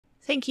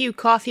Thank you,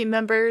 coffee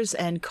members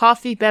and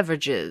coffee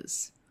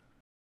beverages.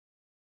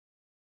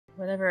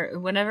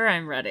 Whenever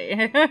I'm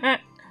ready.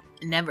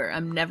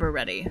 I'm never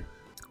ready.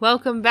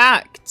 Welcome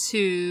back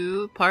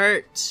to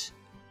part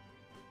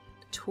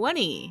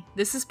 20.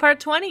 This is part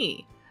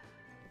 20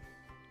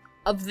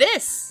 of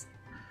this.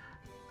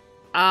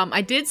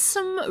 I did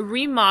some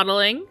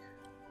remodeling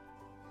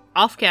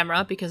off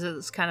camera because it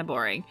was kind of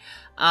boring.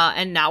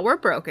 And now we're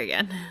broke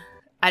again.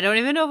 I don't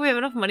even know if we have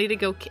enough money to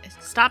go.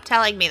 Stop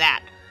telling me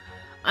that.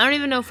 I don't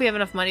even know if we have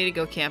enough money to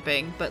go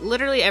camping, but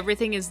literally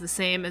everything is the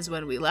same as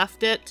when we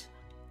left it.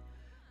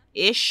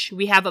 Ish.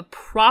 We have a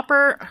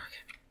proper...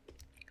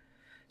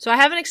 So I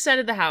haven't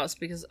extended the house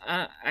because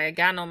I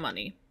got no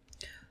money.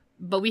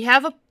 But we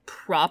have a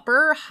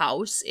proper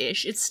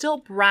house-ish. It's still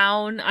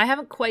brown. I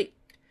haven't quite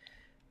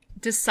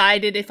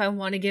decided if I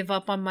want to give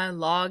up on my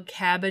log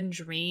cabin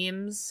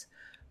dreams.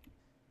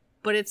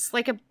 But it's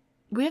like a...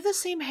 We have the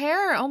same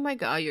hair. Oh my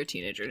god, you're a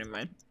teenager. Never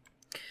mind.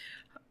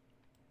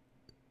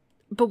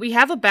 But we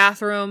have a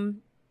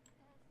bathroom.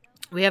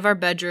 We have our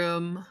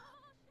bedroom.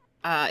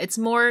 It's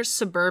more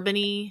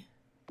suburban-y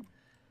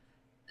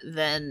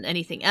than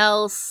anything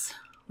else,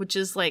 which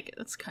is like,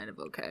 that's kind of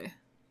okay.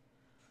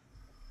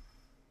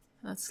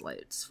 That's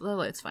light. The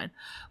light's fine.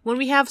 When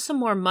we have some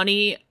more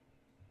money,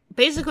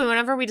 basically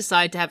whenever we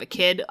decide to have a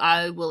kid,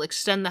 I will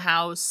extend the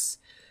house.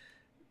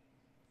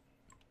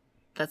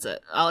 That's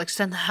it. I'll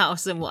extend the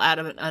house and we'll add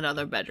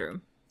another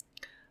bedroom.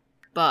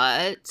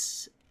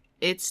 But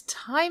it's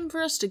time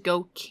for us to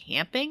go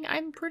camping,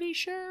 I'm pretty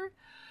sure.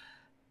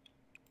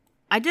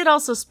 I did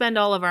also spend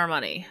all of our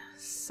money.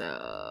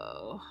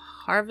 So,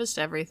 harvest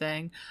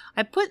everything.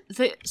 I put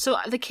the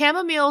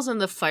chamomiles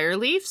and the fire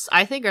leaves,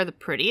 I think, are the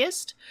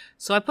prettiest.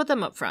 So I put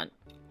them up front.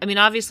 I mean,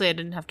 obviously I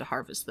didn't have to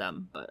harvest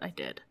them, but I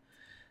did.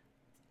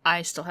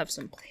 I still have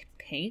some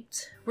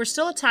paint. We're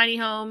still a tiny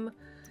home.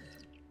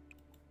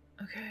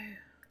 Okay.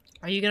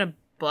 Are you gonna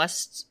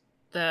bust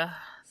the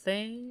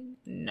thing?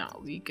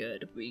 No, we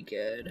good. We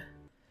good.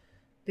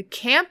 The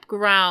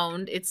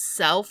campground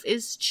itself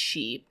is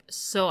cheap,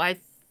 so I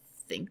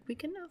think we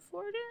can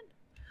afford it.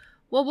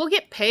 Well, we'll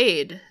get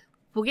paid.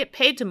 We'll get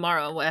paid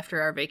tomorrow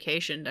after our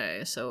vacation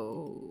day,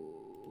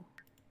 so...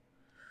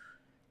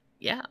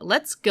 Yeah,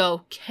 let's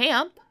go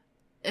camp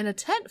in a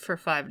tent for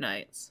 5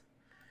 nights.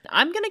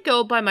 I'm gonna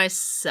go by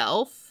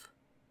myself.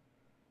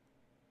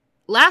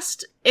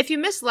 If you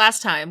missed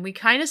last time, we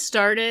kind of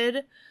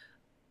started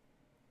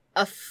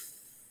a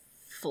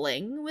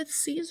fling with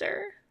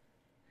Caesar.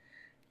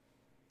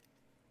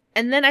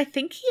 And then I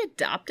think he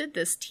adopted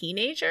this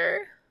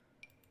teenager.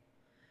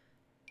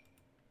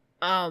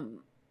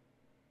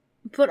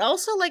 But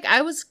also, like,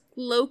 I was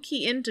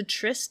low-key into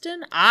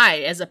Tristan.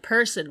 As a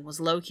person, was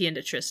low-key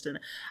into Tristan.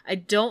 I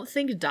don't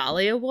think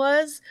Dahlia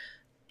was.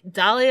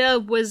 Dahlia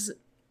was,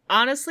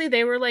 honestly,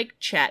 they were, like,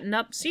 chatting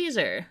up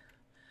Caesar.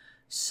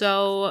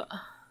 So,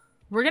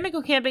 we're gonna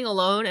go camping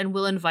alone, and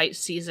we'll invite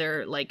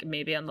Caesar, like,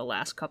 maybe on the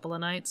last couple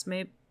of nights,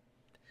 maybe.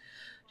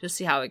 Just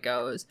see how it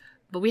goes.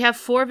 But we have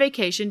 4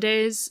 vacation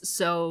days,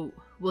 so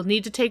we'll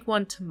need to take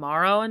one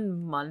tomorrow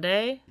and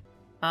Monday.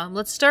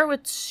 Let's start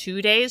with 2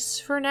 days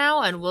for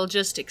now, and we'll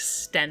just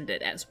extend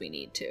it as we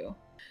need to.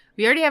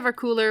 We already have our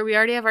cooler. We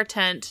already have our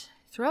tent.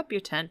 Throw up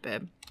your tent,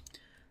 babe.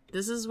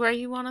 This is where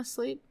you want to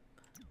sleep?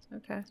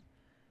 Okay.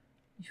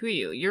 Who are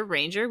you? You're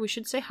Ranger. We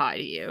should say hi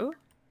to you.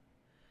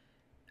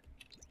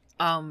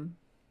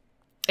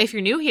 If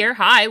you're new here,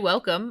 hi,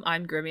 welcome.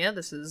 I'm Grimmia.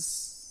 This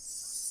is.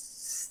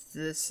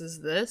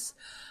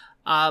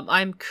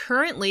 I'm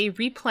currently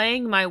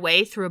replaying my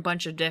way through a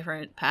bunch of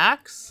different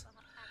packs.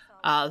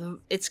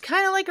 It's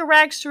kind of like a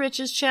Rags to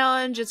Riches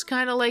challenge. It's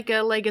kind of like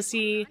a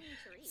legacy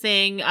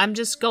thing. I'm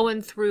just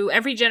going through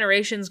every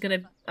generation's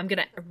I'm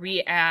gonna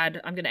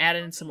add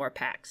in some more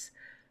packs.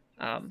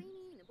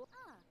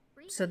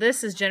 So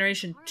this is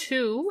generation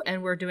 2,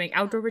 and we're doing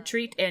outdoor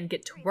retreat and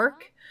get to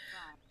work.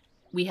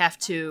 We have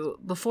to,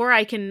 before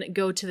I can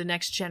go to the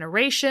next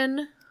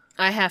generation,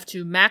 I have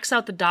to max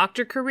out the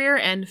doctor career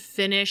and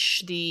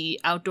finish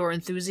the outdoor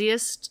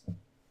enthusiast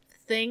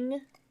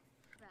thing.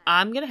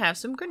 I'm gonna have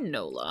some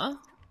granola.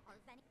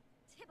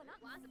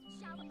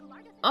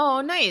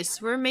 Oh,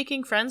 nice. We're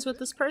making friends with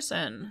this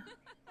person.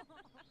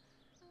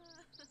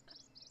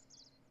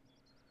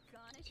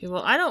 Okay,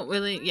 well, I don't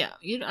really... Yeah,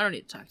 I don't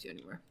need to talk to you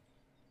anymore.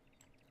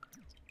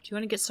 Do you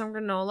want to get some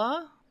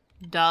granola?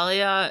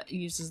 Dahlia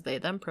uses they,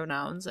 them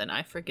pronouns, and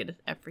I forget it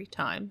every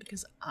time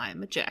because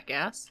I'm a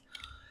jackass.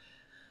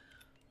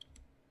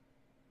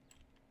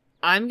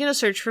 I'm gonna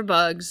search for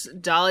bugs.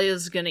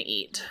 Dahlia's gonna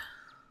eat.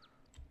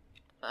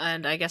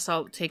 And I guess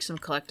I'll take some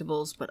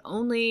collectibles, but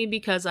only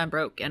because I'm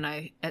broke and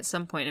at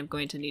some point, I'm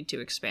going to need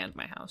to expand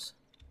my house.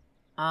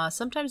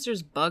 Sometimes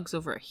there's bugs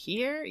over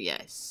here.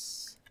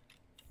 Yes.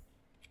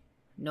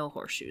 No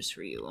horseshoes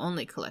for you.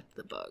 Only collect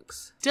the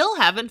bugs. Still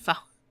haven't found...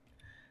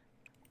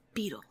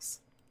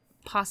 beetles.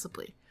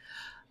 Possibly.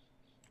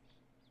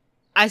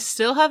 I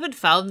still haven't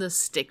found the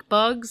stick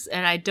bugs,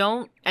 and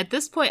at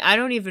this point, I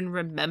don't even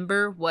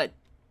remember what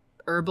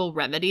herbal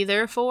remedy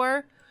they're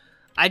for.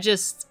 I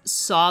just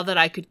saw that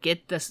I could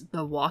get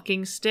the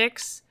walking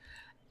sticks,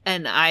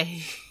 and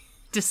I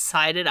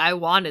decided I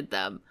wanted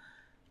them.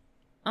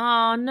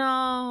 Oh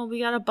no, we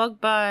got a bug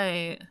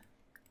bite.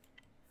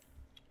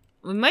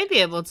 We might be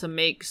able to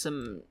make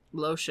some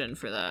lotion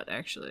for that,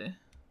 actually.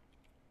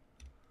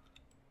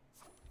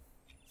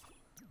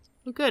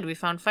 Oh, good, we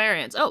found fire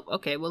ants. Oh,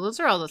 okay, well those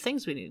are all the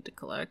things we need to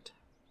collect.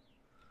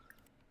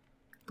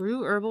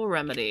 Brew herbal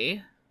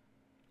remedy.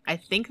 I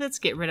think that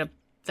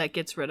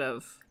gets rid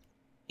of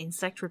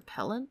insect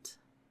repellent?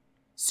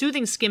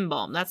 Soothing skin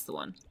balm, that's the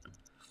one.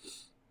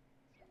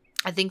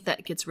 I think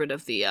that gets rid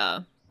of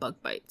the bug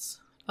bites.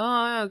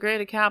 Oh,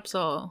 great, a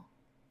capsule.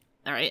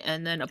 Alright,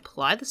 and then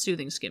apply the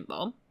soothing skin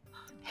balm.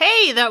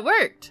 Hey, that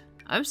worked!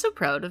 I'm so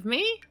proud of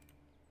me.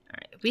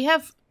 Alright, we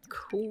have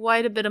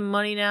quite a bit of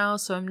money now,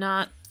 so I'm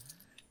not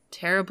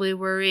terribly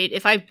worried.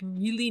 If I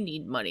really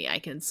need money, I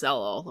can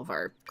sell all of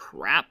our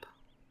crap.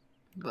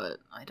 But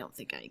I don't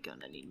think I'm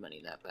gonna need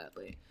money that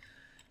badly.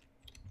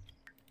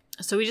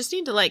 So we just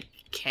need to, like,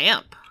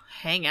 camp,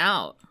 hang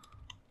out,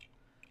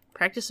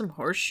 practice some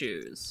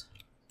horseshoes.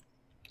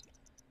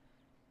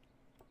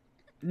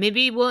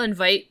 Maybe we'll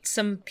invite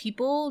some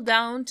people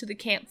down to the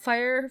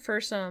campfire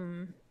for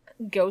some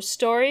ghost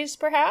stories,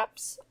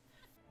 perhaps?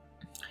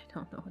 I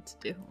don't know what to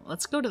do.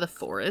 Let's go to the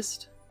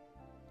forest.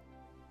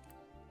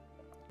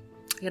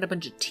 I got a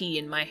bunch of tea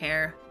in my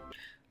hair.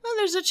 Oh,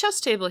 there's a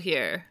chess table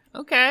here.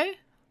 Okay.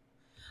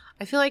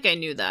 I feel like I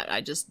knew that.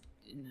 It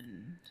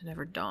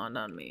never dawned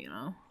on me, you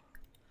know?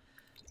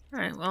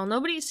 Alright, well,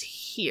 nobody's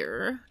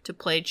here to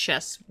play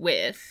chess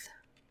with.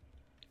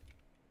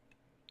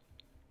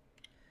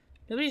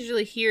 Nobody's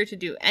really here to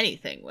do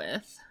anything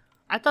with.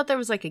 I thought there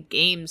was like a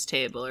games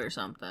table or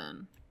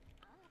something.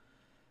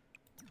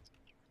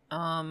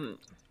 I'll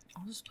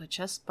just play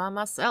chess by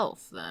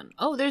myself then.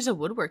 Oh, there's a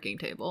woodworking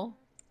table.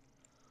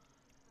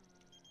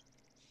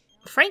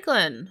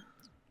 Franklin!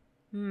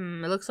 It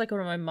looks like one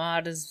of my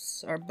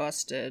mods are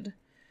busted.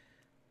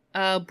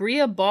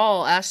 Bria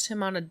Ball asked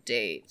him on a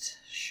date.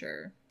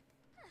 Sure.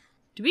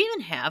 Do we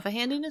even have a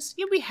handiness?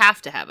 Yeah, we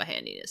have to have a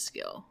handiness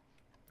skill.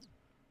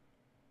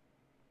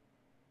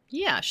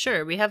 Yeah,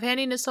 sure. We have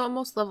handiness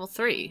almost level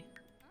 3.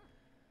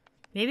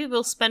 Maybe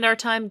we'll spend our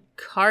time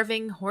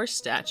carving horse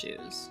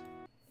statues.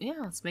 Yeah,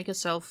 let's make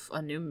ourselves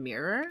a new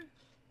mirror.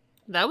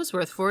 That was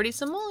worth 40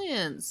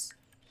 simoleons.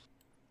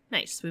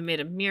 Nice. We made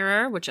a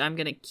mirror, which I'm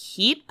gonna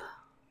keep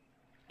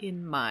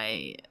in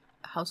my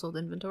household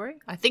inventory.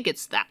 I think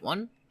it's that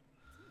one.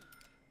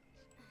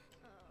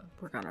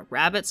 Work on a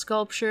rabbit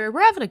sculpture.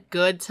 We're having a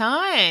good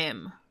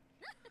time.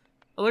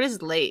 Oh, it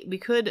is late. We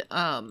could,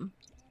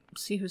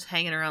 see who's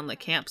hanging around the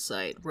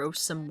campsite.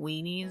 Roast some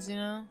weenies, you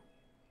know?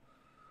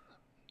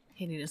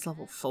 Handiness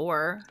level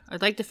 4.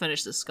 I'd like to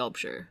finish this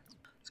sculpture.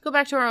 Let's go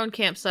back to our own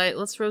campsite.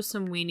 Let's roast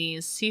some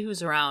weenies. See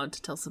who's around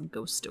to tell some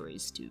ghost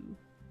stories to.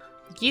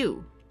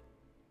 You.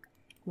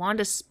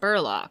 Wanda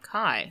Spurlock.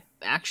 Hi.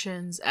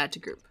 Actions. Add to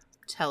group.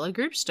 Tell a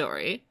group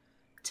story.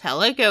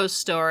 Tell a ghost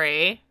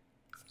story.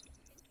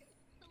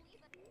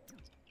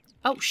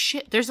 Oh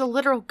shit, there's a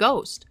literal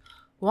ghost.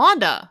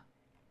 Wanda!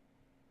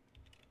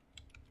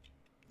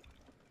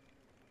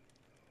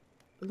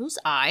 Are those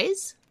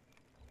eyes?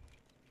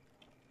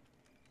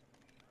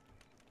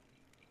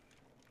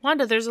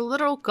 Wanda, there's a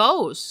literal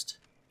ghost.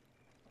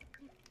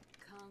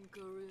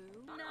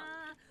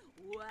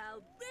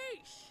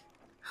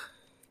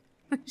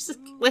 There's a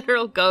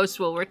literal ghost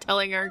while we're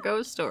telling our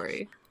ghost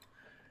story.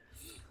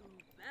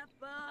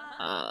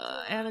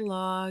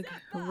 Analog,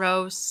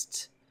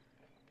 roast,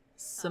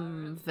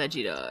 some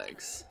veggie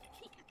dogs.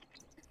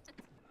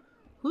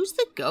 Who's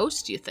the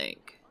ghost, you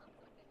think?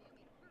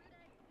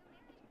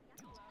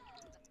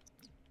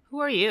 Who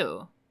are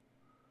you?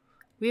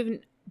 We have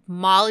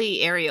Molly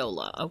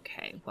Areola.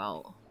 Okay,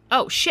 well.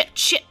 Oh, shit,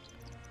 shit!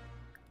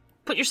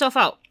 Put yourself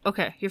out.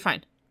 Okay, you're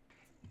fine.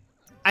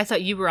 I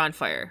thought you were on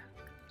fire.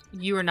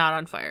 You are not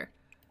on fire.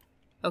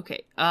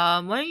 Okay,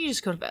 why don't you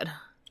just go to bed?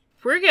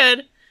 We're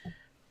good.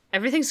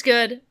 Everything's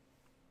good.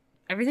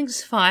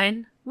 Everything's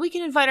fine. We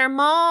can invite our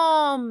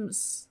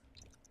moms.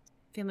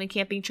 Family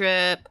camping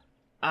trip.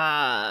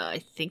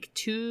 I think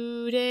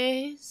 2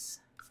 days.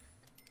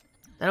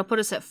 That'll put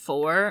us at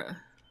 4.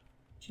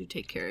 You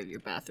take care of your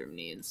bathroom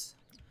needs.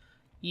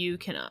 You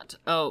cannot.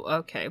 Oh,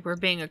 okay. We're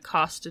being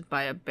accosted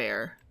by a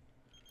bear.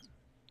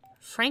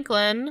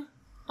 Franklin.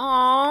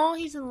 Aw,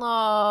 he's in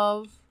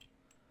love.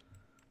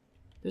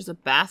 There's a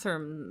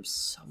bathroom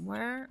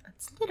somewhere.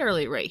 It's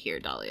literally right here,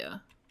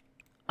 Dahlia.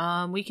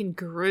 We can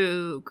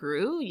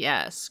grill?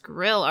 Yes.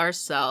 Grill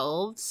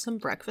ourselves some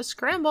breakfast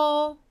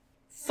scramble.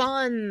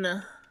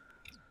 Fun.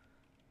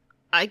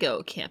 I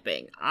go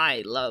camping.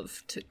 I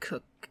love to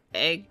cook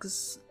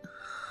eggs.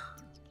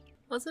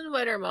 Let's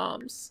invite our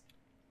moms.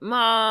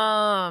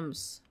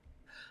 Moms!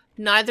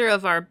 Neither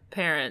of our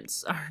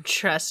parents are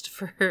dressed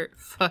for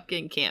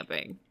fucking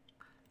camping.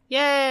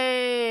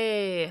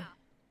 Yay!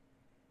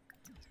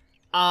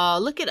 Aw,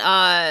 look at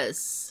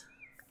us.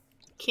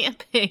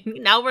 Camping.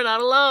 Now we're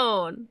not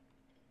alone.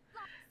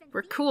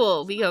 We're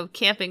cool. We go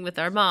camping with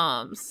our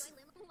moms.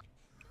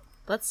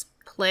 Let's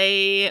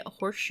play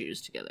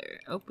horseshoes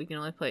together. Oh, we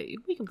can play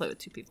with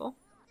 2 people.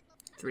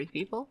 3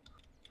 people.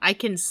 I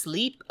can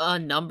sleep a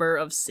number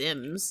of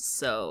Sims,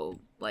 so,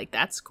 like,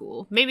 that's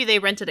cool. Maybe they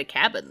rented a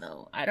cabin,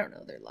 though. I don't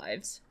know their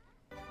lives.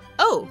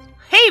 Oh,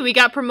 hey, we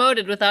got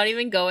promoted without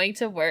even going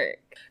to work.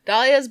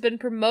 Dahlia has been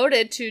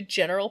promoted to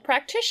general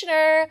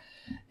practitioner.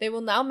 They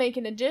will now make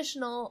an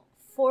additional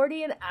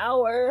 $40 an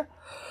hour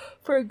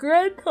for a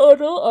grand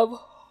total of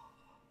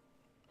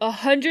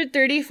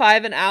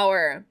 $135 an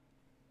hour.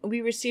 We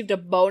received a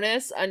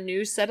bonus, a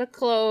new set of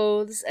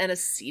clothes, and a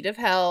seat of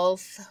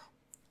health.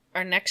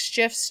 Our next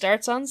shift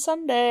starts on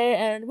Sunday,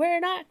 and we're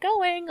not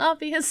going,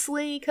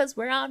 obviously, because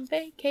we're on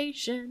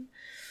vacation.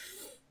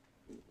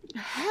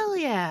 Hell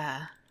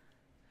yeah.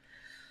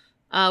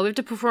 We have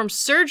to perform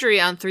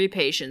surgery on 3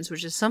 patients,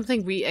 which is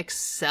something we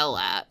excel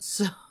at,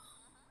 so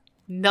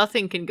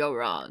nothing can go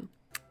wrong.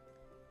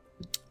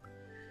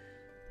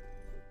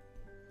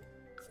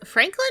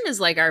 Franklin is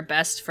like our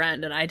best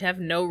friend, and I'd have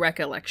no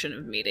recollection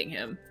of meeting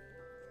him.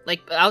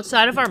 Like,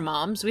 outside of our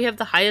moms, we have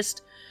the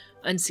highest...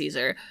 And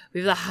Caesar.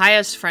 We have the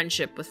highest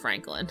friendship with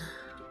Franklin.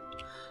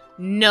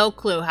 No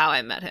clue how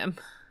I met him.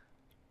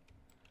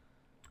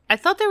 I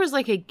thought there was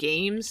like a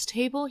games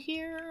table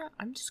here.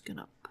 I'm just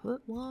gonna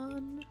put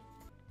one.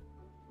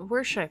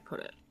 Where should I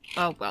put it?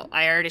 Oh, well,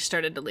 I already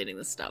started deleting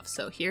this stuff,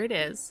 so here it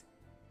is.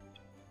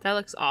 That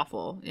looks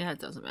awful. Yeah, it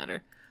doesn't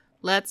matter.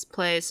 Let's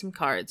play some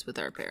cards with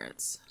our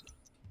parents.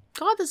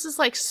 God, this is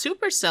like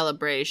super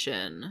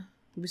celebration.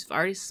 We've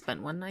already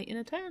spent 1 night in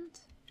a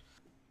tent.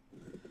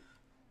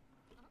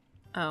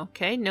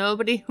 Okay,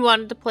 nobody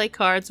wanted to play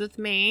cards with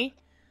me.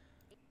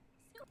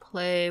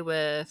 Play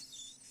with...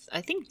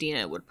 I think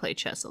Dina would play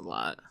chess a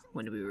lot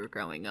when we were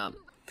growing up.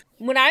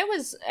 When I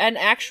was an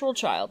actual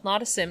child,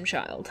 not a sim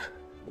child,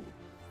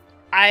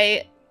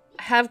 I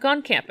have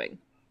gone camping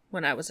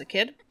when I was a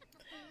kid.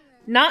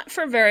 Not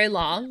for very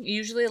long,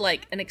 usually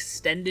like an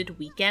extended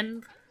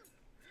weekend.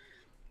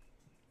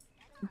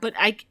 But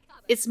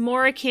it's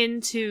more akin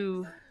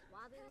to...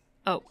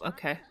 Oh,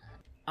 okay.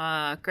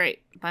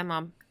 Great. Bye,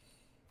 Mom.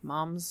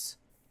 Mom's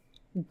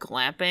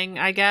glamping,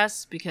 I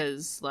guess,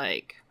 because,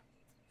 like,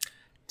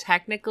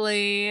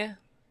 technically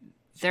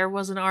there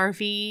was an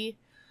RV.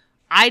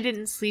 I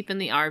didn't sleep in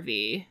the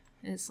RV.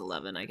 It's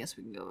 11, I guess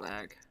we can go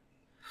back.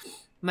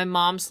 My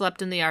mom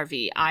slept in the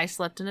RV. I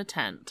slept in a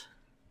tent.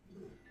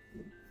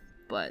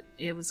 But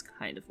it was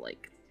kind of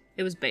like,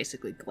 it was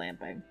basically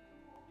glamping.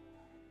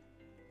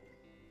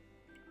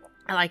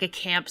 I like a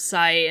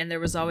campsite, and there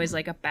was always,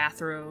 like, a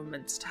bathroom,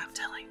 and stop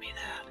telling me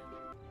that.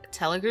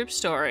 Tell a group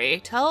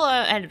story. Tell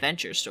an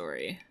adventure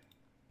story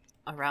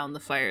around the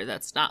fire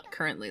that's not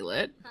currently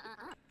lit.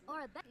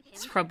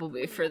 It's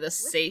probably for the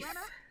safe,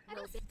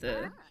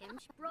 the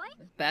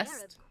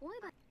best.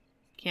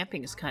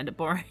 Camping is kind of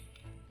boring.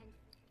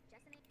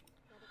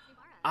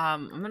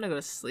 I'm gonna go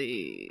to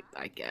sleep,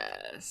 I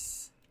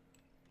guess.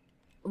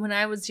 When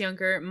I was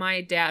younger,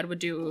 my dad would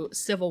do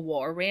Civil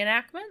War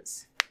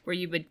reenactments, where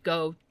you would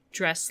go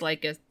dress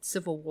like a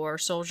Civil War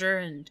soldier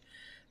and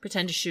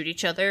pretend to shoot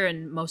each other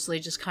and mostly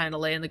just kind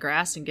of lay in the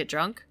grass and get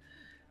drunk.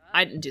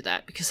 I didn't do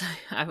that because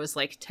I was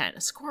like 10.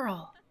 A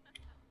squirrel.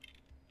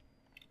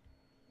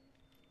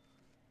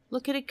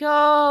 Look at it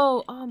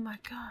go. Oh my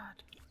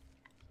god.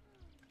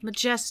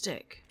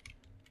 Majestic.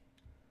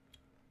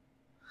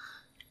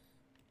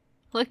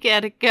 Look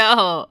at it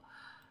go.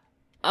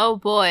 Oh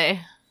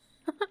boy.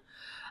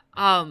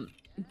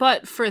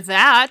 But for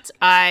that,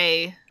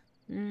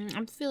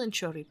 I'm feeling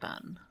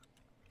choripan.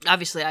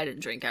 Obviously, I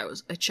didn't drink. I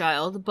was a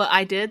child, but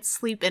I did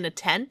sleep in a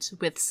tent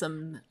with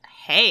some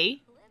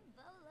hay.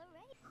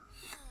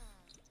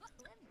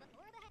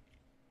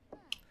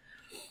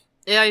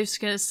 Yeah, I was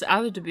gonna say,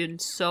 I would have been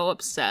so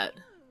upset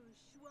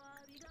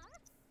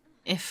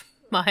if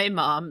my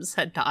moms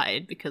had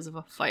died because of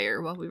a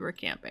fire while we were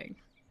camping.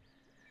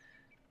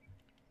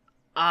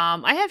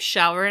 I have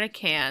shower in a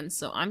can,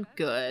 so I'm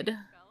good.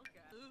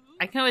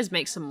 I can always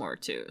make some more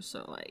too,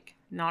 so like,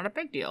 not a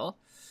big deal.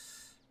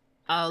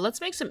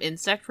 Let's make some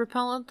insect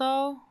repellent,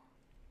 though.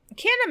 I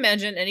can't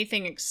imagine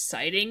anything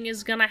exciting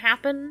is gonna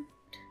happen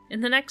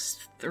in the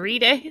next 3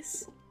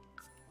 days.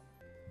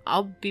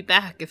 I'll be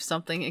back if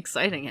something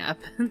exciting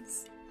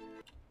happens.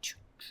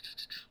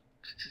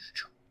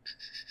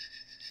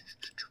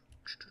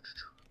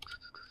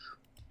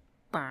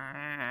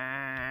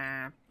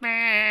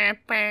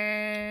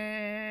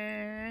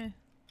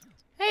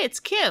 Hey,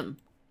 it's Kim.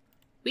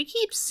 We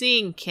keep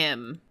seeing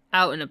Kim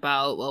out and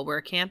about while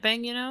we're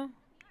camping, you know?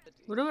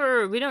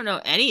 We don't know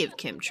any of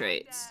Kim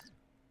traits.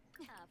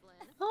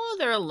 Oh,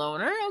 they're a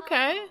loner?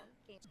 Okay.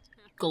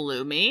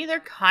 Gloomy. They're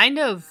kind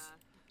of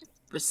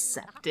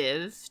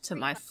receptive to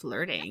my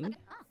flirting.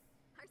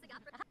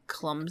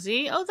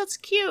 Clumsy. Oh, that's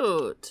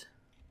cute.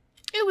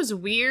 It was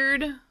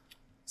weird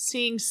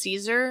seeing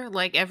Caesar,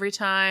 like, every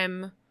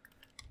time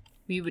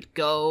we would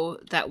go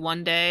that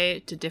one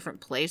day to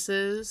different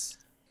places.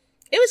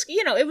 It was,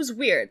 you know, it was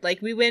weird.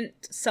 Like, we went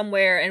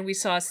somewhere and we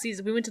saw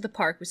Caesar. We went to the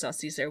park, we saw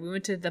Caesar. We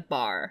went to the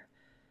bar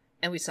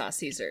and we saw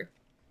Caesar.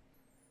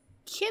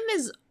 Kim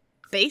is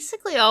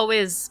basically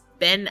always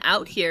been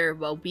out here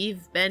while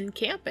we've been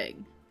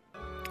camping.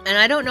 And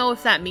I don't know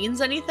if that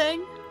means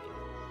anything.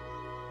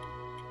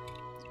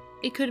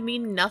 It could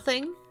mean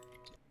nothing.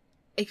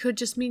 It could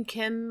just mean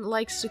Kim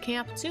likes to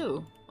camp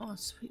too. Oh,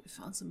 sweet. We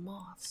found some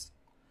moths.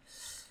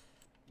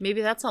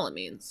 Maybe that's all it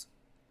means.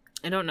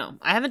 I don't know.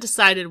 I haven't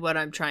decided what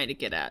I'm trying to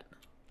get at.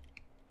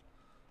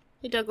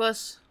 Hey,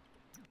 Douglas.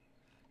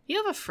 You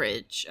have a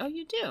fridge. Oh,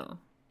 you do.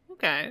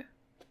 Okay.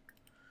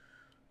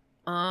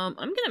 I'm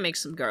gonna make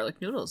some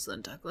garlic noodles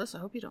then, Douglas. I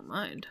hope you don't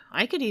mind.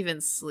 I could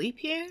even sleep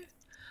here.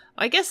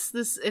 I guess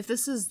if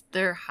this is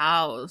their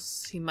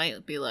house, he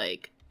might be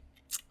like,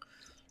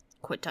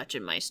 quit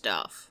touching my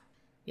stuff.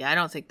 Yeah, I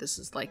don't think this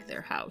is like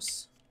their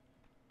house.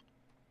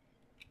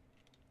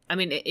 I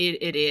mean,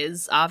 it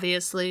is,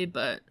 obviously,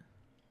 but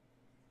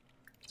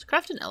let's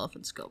craft an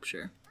elephant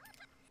sculpture.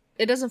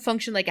 It doesn't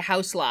function like a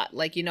house lot.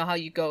 Like, you know how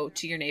you go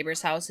to your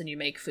neighbor's house and you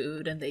make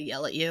food and they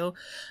yell at you,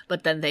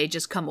 but then they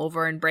just come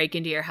over and break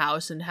into your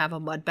house and have a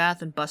mud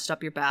bath and bust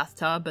up your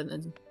bathtub, and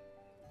then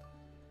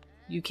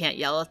you can't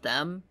yell at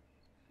them.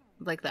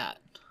 Like that.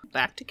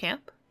 Back to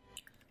camp.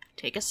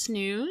 Take a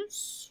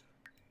snooze.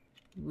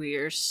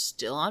 We're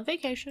still on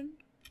vacation.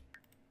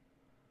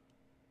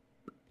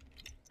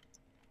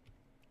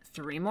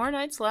 3 more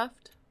nights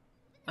left.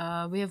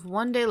 We have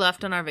 1 day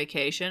left on our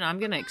vacation. I'm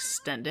gonna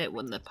extend it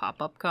when the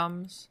pop-up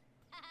comes.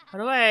 How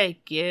do I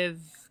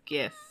give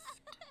gift?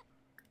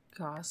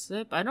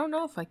 Gossip? I don't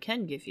know if I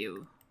can give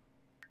you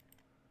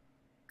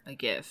a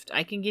gift.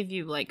 I can give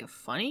you, like, a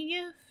funny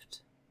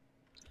gift?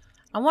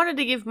 I wanted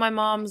to give my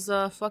mom's,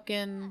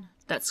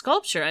 that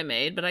sculpture I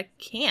made, but I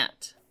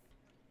can't.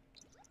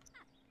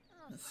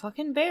 The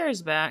fucking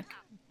bear's back.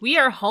 We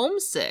are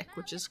homesick,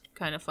 which is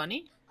kind of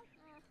funny.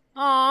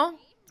 Aw.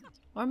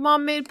 Our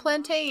mom made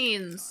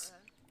plantains.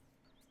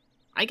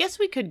 I guess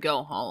we could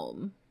go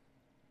home.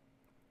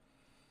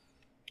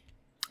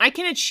 I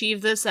can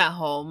achieve this at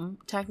home,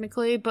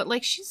 technically, but,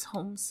 like, she's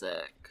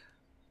homesick.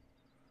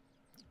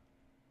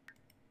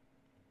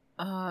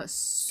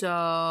 So...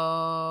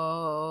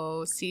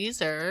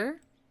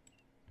 Caesar.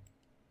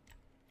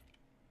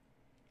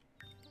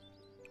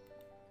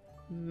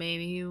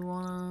 Maybe you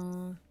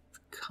wanna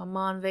come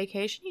on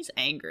vacation? He's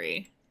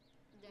angry.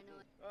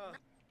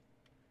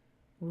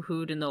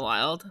 Woohooed in the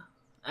wild.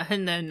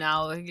 And then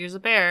now here's a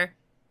bear.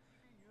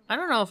 I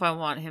don't know if I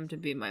want him to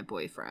be my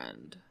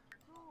boyfriend.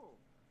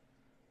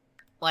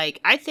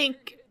 Like, I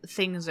think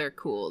things are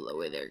cool the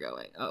way they're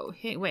going. Oh,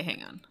 hey, wait,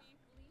 hang on.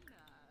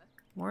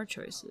 More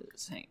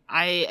choices.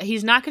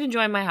 He's not going to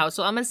join my house,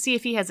 so I'm going to see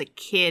if he has a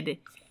kid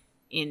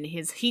in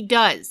his... He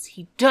does.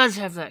 He does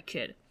have that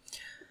kid.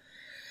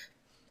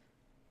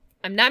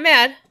 I'm not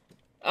mad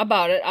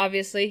about it,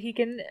 obviously. He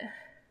can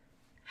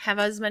have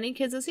as many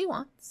kids as he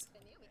wants.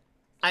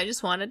 I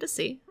just wanted to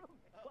see.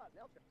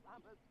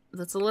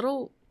 That's a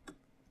little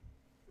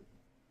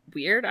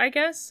weird, I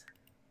guess.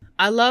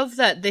 I love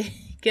that they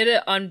get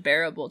an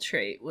unbearable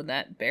trait when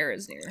that bear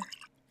is near.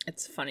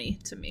 It's funny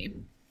to me.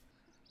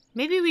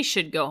 Maybe we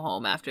should go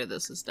home after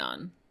this is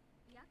done.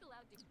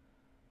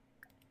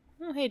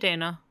 Oh, hey,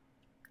 Dana.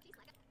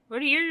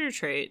 What are your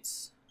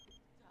traits?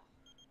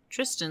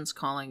 Tristan's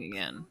calling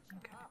again.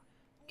 Okay.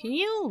 Can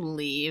you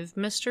leave,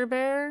 Mr.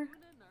 Bear?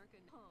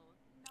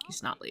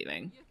 He's not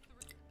leaving.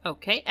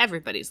 Okay,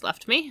 everybody's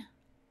left me.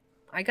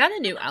 I got a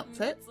new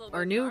outfit,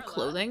 or new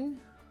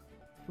clothing.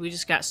 We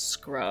just got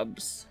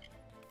scrubs.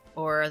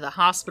 Or the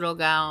hospital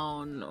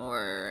gown,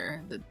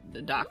 or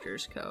the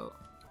doctor's coat.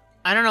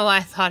 I don't know why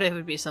I thought it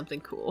would be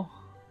something cool.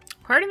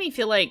 Part of me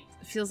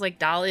feels like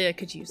Dahlia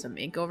could use a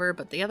makeover,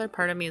 but the other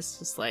part of me is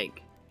just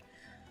like,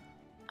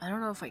 I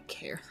don't know if I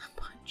care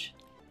that much.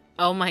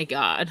 Oh my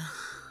god.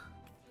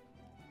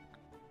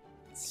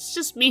 It's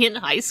just me in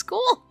high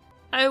school?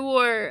 I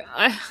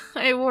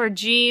wore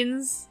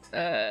jeans,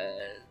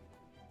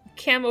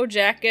 camo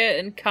jacket,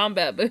 and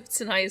combat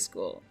boots in high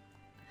school.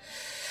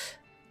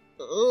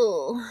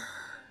 Ugh.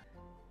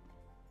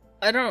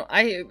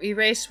 I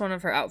erased one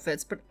of her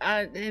outfits, but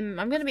I'm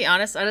gonna be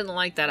honest, I didn't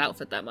like that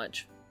outfit that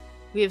much.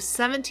 We have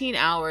 17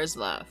 hours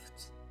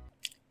left.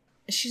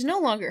 She's no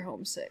longer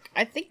homesick.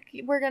 I think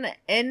we're gonna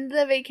end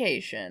the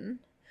vacation,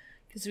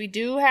 because we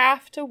do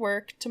have to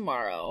work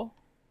tomorrow.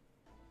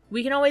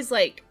 We can always,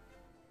 like,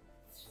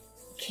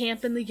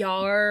 camp in the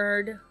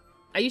yard.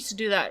 I used to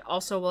do that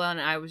also when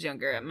I was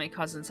younger at my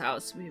cousin's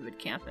house. We would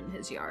camp in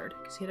his yard,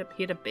 because he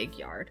had a big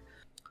yard.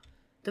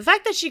 The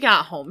fact that she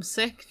got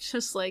homesick,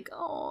 just like,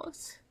 oh,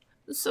 it's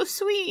so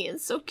sweet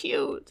and so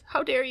cute.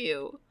 How dare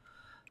you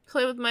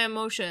play with my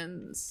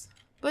emotions?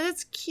 But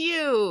it's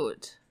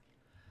cute.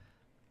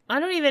 I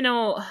don't even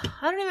know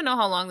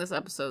how long this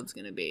episode's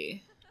gonna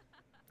be.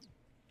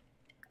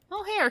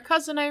 Oh, hey, our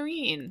cousin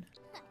Irene.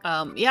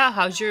 Yeah,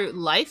 how's your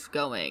life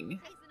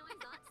going?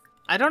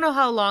 I don't know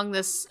how long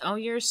this... Oh,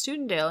 you're a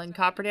student, Dale, in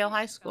Copperdale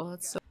High School.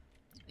 That's so...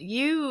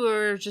 You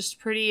are just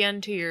pretty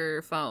into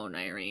your phone,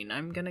 Irene.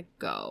 I'm gonna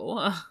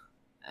go.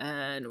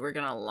 And we're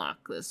gonna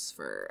lock this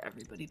for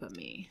everybody but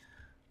me.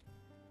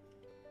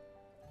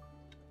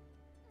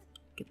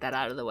 Get that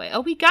out of the way.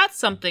 Oh, we got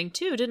something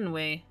too, didn't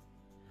we?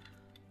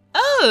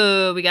 Oh,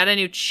 Ooh, we got a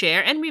new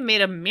chair, and we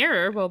made a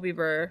mirror while we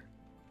were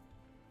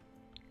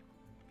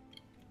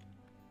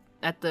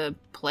at the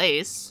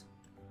place.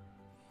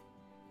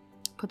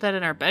 Put that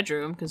in our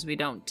bedroom, because we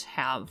don't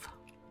have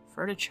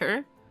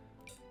furniture.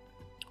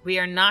 We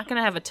are not going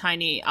to have a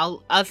tiny...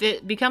 if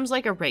it becomes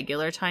like a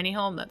regular tiny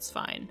home, that's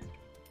fine.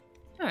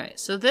 Alright,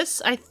 so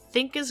this, I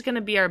think, is going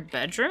to be our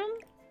bedroom.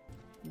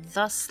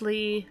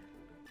 Thusly...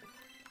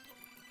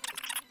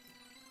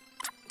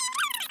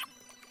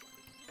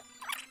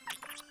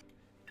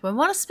 Do I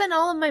want to spend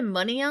all of my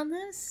money on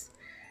this?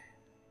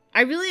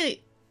 I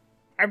really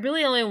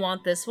only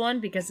want this one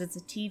because it's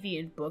a TV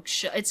and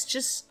bookshelf. It's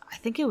just... I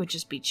think it would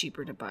just be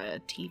cheaper to buy a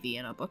TV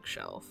and a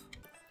bookshelf.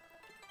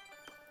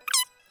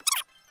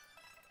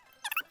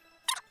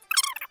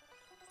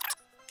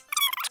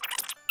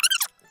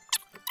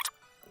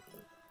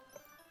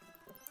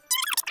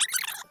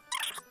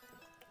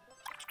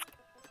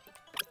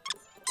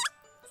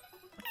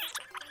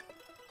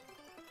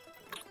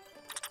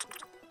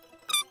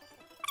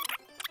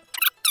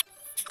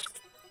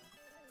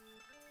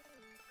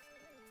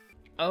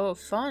 Oh,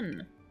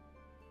 fun.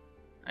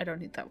 I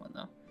don't need that one,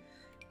 though.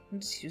 I'll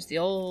just use the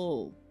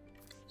old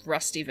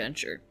rusty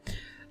venture.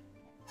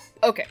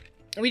 Okay.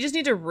 We just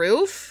need a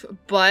roof,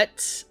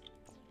 but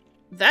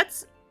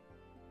that's...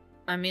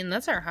 I mean,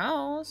 that's our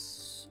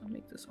house. I'll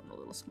make this one a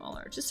little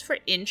smaller. Just for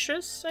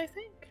interest, I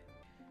think.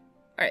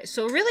 Alright,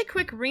 so really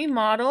quick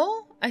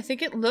remodel. I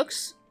think it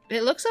looks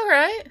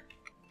alright.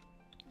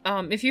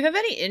 If you have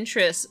any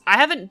interest, I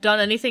haven't done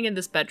anything in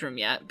this bedroom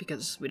yet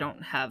because we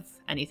don't have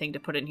anything to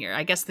put in here.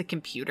 I guess the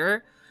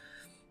computer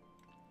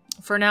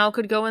for now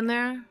could go in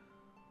there.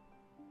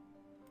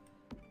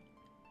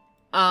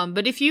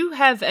 But if you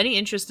have any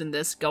interest in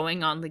this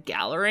going on the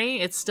gallery,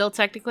 it's still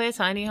technically a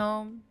tiny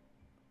home.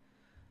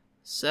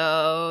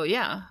 So,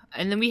 yeah.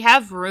 And then we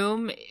have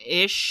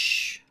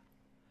room-ish.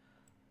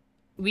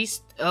 We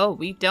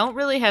don't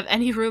really have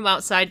any room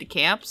outside to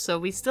camp, so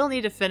we still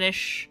need to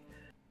finish...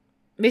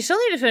 We still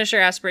need to finish our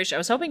aspiration. I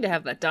was hoping to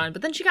have that done,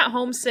 but then she got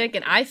homesick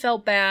and I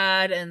felt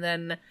bad, and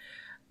then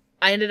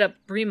I ended up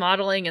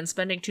remodeling and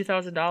spending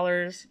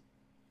 $2,000.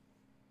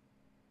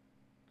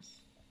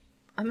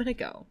 I'm gonna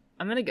go.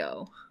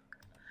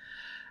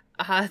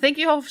 Thank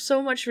you all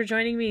so much for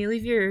joining me.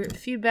 Leave your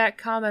feedback,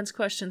 comments,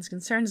 questions,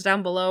 concerns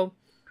down below.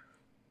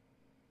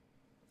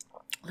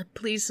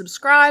 Please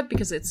subscribe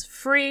because it's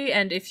free,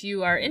 and if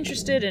you are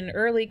interested in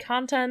early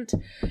content,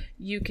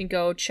 you can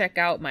go check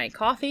out my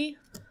coffee.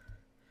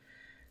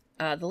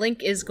 The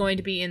link is going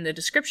to be in the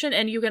description,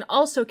 and you can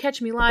also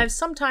catch me live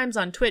sometimes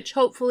on Twitch.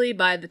 Hopefully,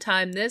 by the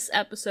time this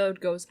episode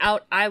goes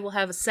out, I will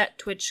have a set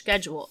Twitch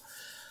schedule.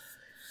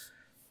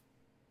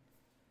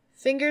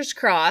 Fingers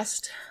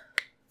crossed.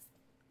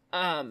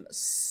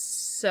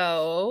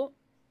 So...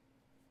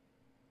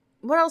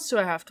 What else do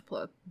I have to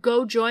plug?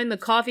 Go join the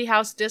Coffee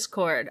House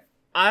Discord.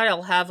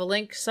 I'll have a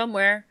link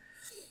somewhere.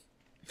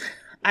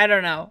 I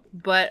don't know.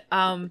 But,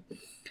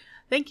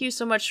 thank you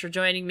so much for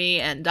joining me,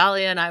 and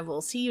Dahlia and I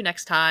will see you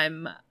next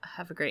time.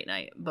 Have a great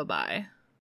night. Bye-bye.